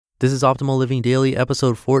This is Optimal Living Daily,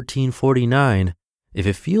 episode 1449. If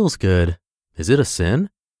it feels good, is it a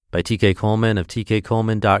sin? By TK Coleman of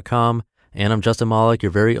tkcoleman.com. And I'm Justin Malik,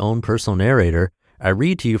 your very own personal narrator. I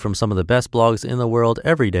read to you from some of the best blogs in the world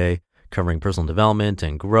every day, covering personal development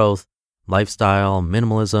and growth, lifestyle,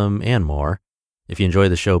 minimalism, and more. If you enjoy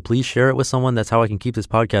the show, please share it with someone. That's how I can keep this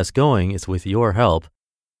podcast going. It's with your help.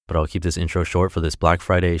 But I'll keep this intro short for this Black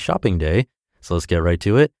Friday shopping day. So let's get right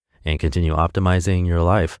to it and continue optimizing your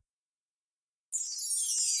life.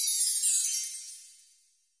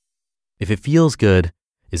 If it feels good,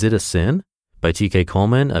 is it a sin? By TK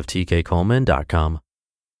Coleman of tkcoleman.com.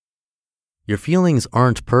 Your feelings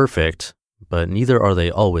aren't perfect, but neither are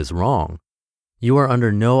they always wrong. You are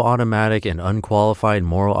under no automatic and unqualified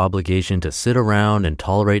moral obligation to sit around and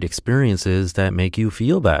tolerate experiences that make you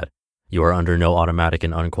feel bad. You are under no automatic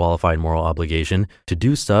and unqualified moral obligation to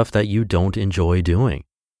do stuff that you don't enjoy doing.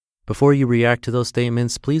 Before you react to those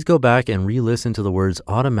statements, please go back and re-listen to the words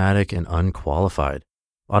automatic and unqualified.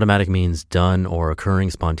 Automatic means done or occurring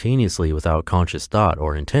spontaneously without conscious thought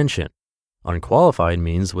or intention. Unqualified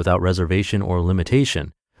means without reservation or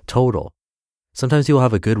limitation, total. Sometimes you'll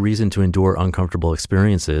have a good reason to endure uncomfortable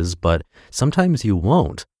experiences, but sometimes you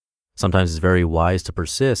won't. Sometimes it's very wise to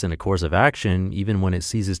persist in a course of action even when it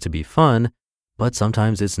ceases to be fun, but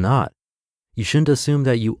sometimes it's not. You shouldn't assume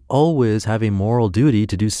that you always have a moral duty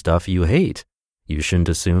to do stuff you hate. You shouldn't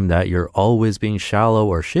assume that you're always being shallow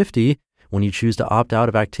or shifty when you choose to opt out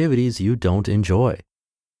of activities you don't enjoy.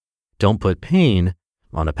 Don't put pain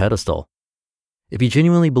on a pedestal. If you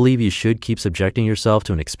genuinely believe you should keep subjecting yourself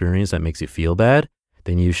to an experience that makes you feel bad,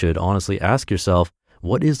 then you should honestly ask yourself,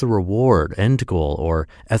 what is the reward, end goal, or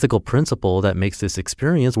ethical principle that makes this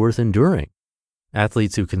experience worth enduring?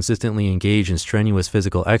 Athletes who consistently engage in strenuous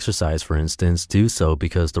physical exercise, for instance, do so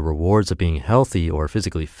because the rewards of being healthy or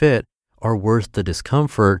physically fit are worth the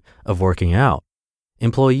discomfort of working out.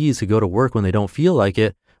 Employees who go to work when they don't feel like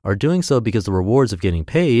it are doing so because the rewards of getting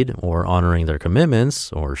paid or honoring their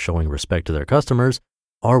commitments or showing respect to their customers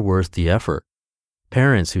are worth the effort.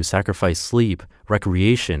 Parents who sacrifice sleep,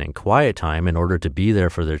 recreation, and quiet time in order to be there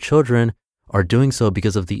for their children are doing so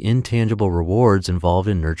because of the intangible rewards involved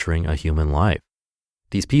in nurturing a human life.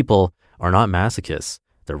 These people are not masochists.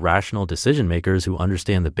 They're rational decision makers who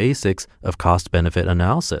understand the basics of cost-benefit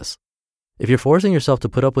analysis. If you're forcing yourself to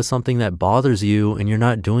put up with something that bothers you and you're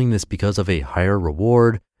not doing this because of a higher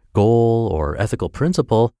reward, goal, or ethical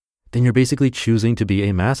principle, then you're basically choosing to be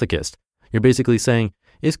a masochist. You're basically saying,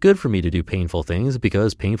 it's good for me to do painful things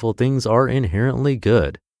because painful things are inherently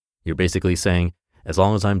good. You're basically saying, as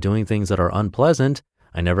long as I'm doing things that are unpleasant,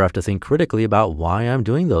 I never have to think critically about why I'm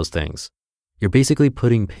doing those things. You're basically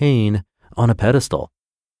putting pain on a pedestal.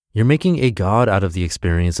 You're making a god out of the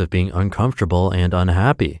experience of being uncomfortable and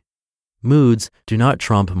unhappy. Moods do not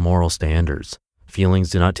trump moral standards.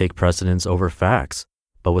 Feelings do not take precedence over facts.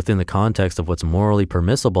 But within the context of what's morally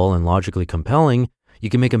permissible and logically compelling,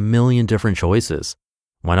 you can make a million different choices.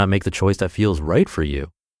 Why not make the choice that feels right for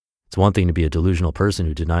you? It's one thing to be a delusional person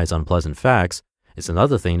who denies unpleasant facts. It's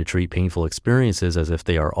another thing to treat painful experiences as if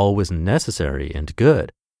they are always necessary and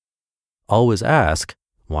good. Always ask,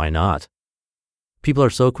 why not? People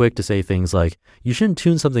are so quick to say things like, you shouldn't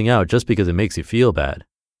tune something out just because it makes you feel bad.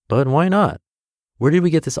 But why not? Where did we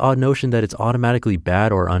get this odd notion that it's automatically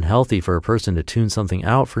bad or unhealthy for a person to tune something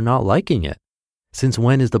out for not liking it? Since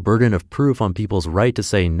when is the burden of proof on people's right to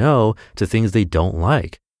say no to things they don't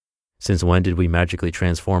like? Since when did we magically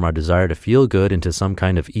transform our desire to feel good into some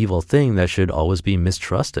kind of evil thing that should always be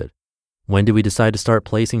mistrusted? When did we decide to start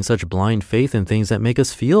placing such blind faith in things that make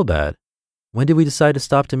us feel bad? When did we decide to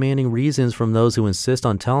stop demanding reasons from those who insist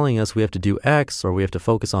on telling us we have to do X or we have to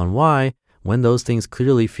focus on Y when those things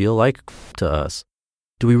clearly feel like to us?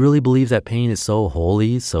 Do we really believe that pain is so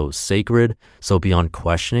holy, so sacred, so beyond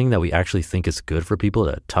questioning that we actually think it's good for people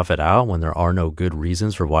to tough it out when there are no good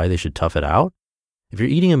reasons for why they should tough it out? If you're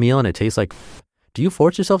eating a meal and it tastes like, do you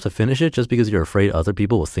force yourself to finish it just because you're afraid other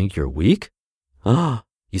people will think you're weak?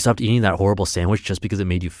 You stopped eating that horrible sandwich just because it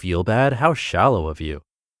made you feel bad? How shallow of you.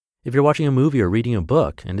 If you're watching a movie or reading a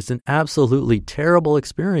book and it's an absolutely terrible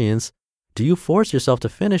experience, do you force yourself to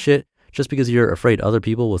finish it just because you're afraid other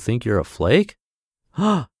people will think you're a flake?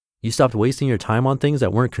 You stopped wasting your time on things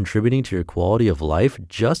that weren't contributing to your quality of life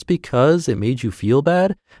just because it made you feel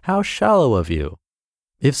bad? How shallow of you.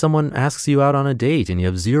 If someone asks you out on a date and you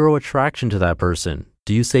have zero attraction to that person,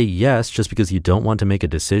 do you say yes just because you don't want to make a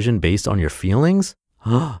decision based on your feelings?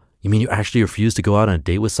 You mean you actually refuse to go out on a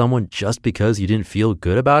date with someone just because you didn't feel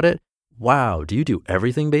good about it? Wow, do you do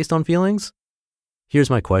everything based on feelings? Here's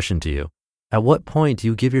my question to you. At what point do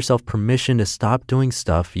you give yourself permission to stop doing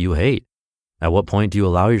stuff you hate? At what point do you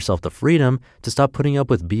allow yourself the freedom to stop putting up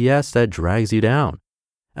with BS that drags you down?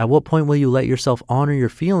 At what point will you let yourself honor your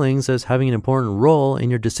feelings as having an important role in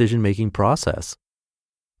your decision-making process?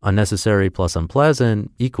 Unnecessary plus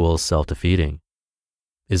unpleasant equals self-defeating.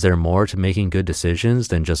 Is there more to making good decisions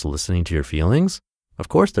than just listening to your feelings? Of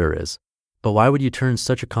course there is. But why would you turn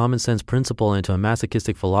such a common sense principle into a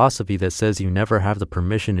masochistic philosophy that says you never have the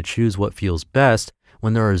permission to choose what feels best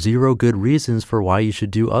when there are zero good reasons for why you should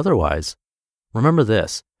do otherwise? Remember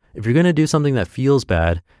this, if you're going to do something that feels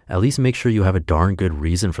bad, at least make sure you have a darn good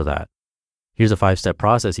reason for that. Here's a 5-step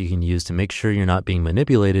process you can use to make sure you're not being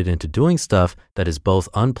manipulated into doing stuff that is both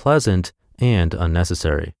unpleasant and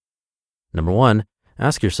unnecessary. Number 1,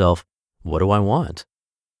 ask yourself, what do I want?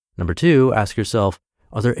 Number 2, ask yourself,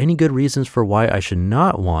 are there any good reasons for why I should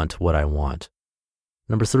not want what I want?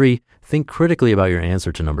 Number 3, think critically about your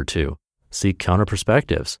answer to number 2. Seek counter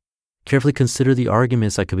perspectives. Carefully consider the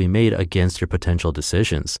arguments that could be made against your potential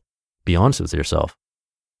decisions. Be honest with yourself.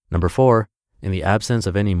 Number 4, in the absence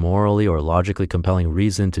of any morally or logically compelling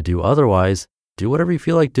reason to do otherwise, do whatever you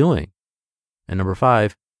feel like doing. And number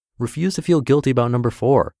 5, refuse to feel guilty about number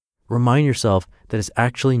 4. Remind yourself that it's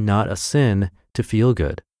actually not a sin to feel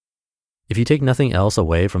good. If you take nothing else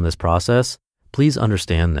away from this process, please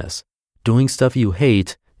understand this. Doing stuff you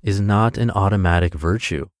hate is not an automatic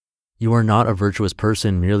virtue. You are not a virtuous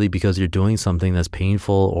person merely because you're doing something that's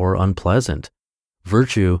painful or unpleasant.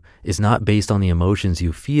 Virtue is not based on the emotions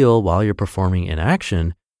you feel while you're performing an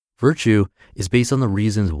action. Virtue is based on the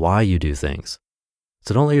reasons why you do things.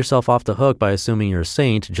 So don't let yourself off the hook by assuming you're a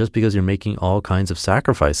saint just because you're making all kinds of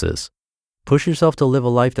sacrifices. Push yourself to live a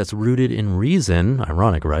life that's rooted in reason,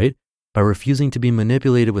 ironic, right? By refusing to be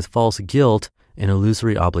manipulated with false guilt and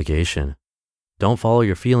illusory obligation. Don't follow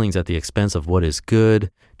your feelings at the expense of what is good,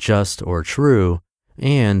 just, or true,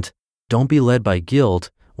 and don't be led by guilt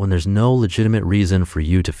when there's no legitimate reason for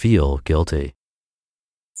you to feel guilty.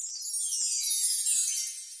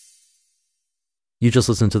 You just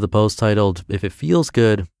listened to the post titled, If It Feels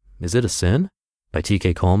Good, Is It a Sin? By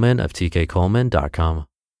TK Coleman of tkcoleman.com.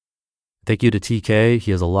 Thank you to TK.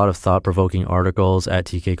 He has a lot of thought-provoking articles at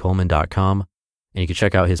tkcoleman.com, and you can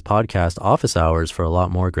check out his podcast, Office Hours, for a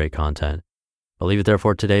lot more great content. I'll leave it there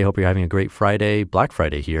for today. Hope you're having a great Friday, Black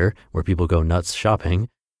Friday here, where people go nuts shopping.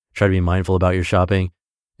 Try to be mindful about your shopping,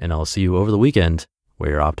 and I'll see you over the weekend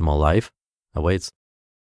where your optimal life awaits.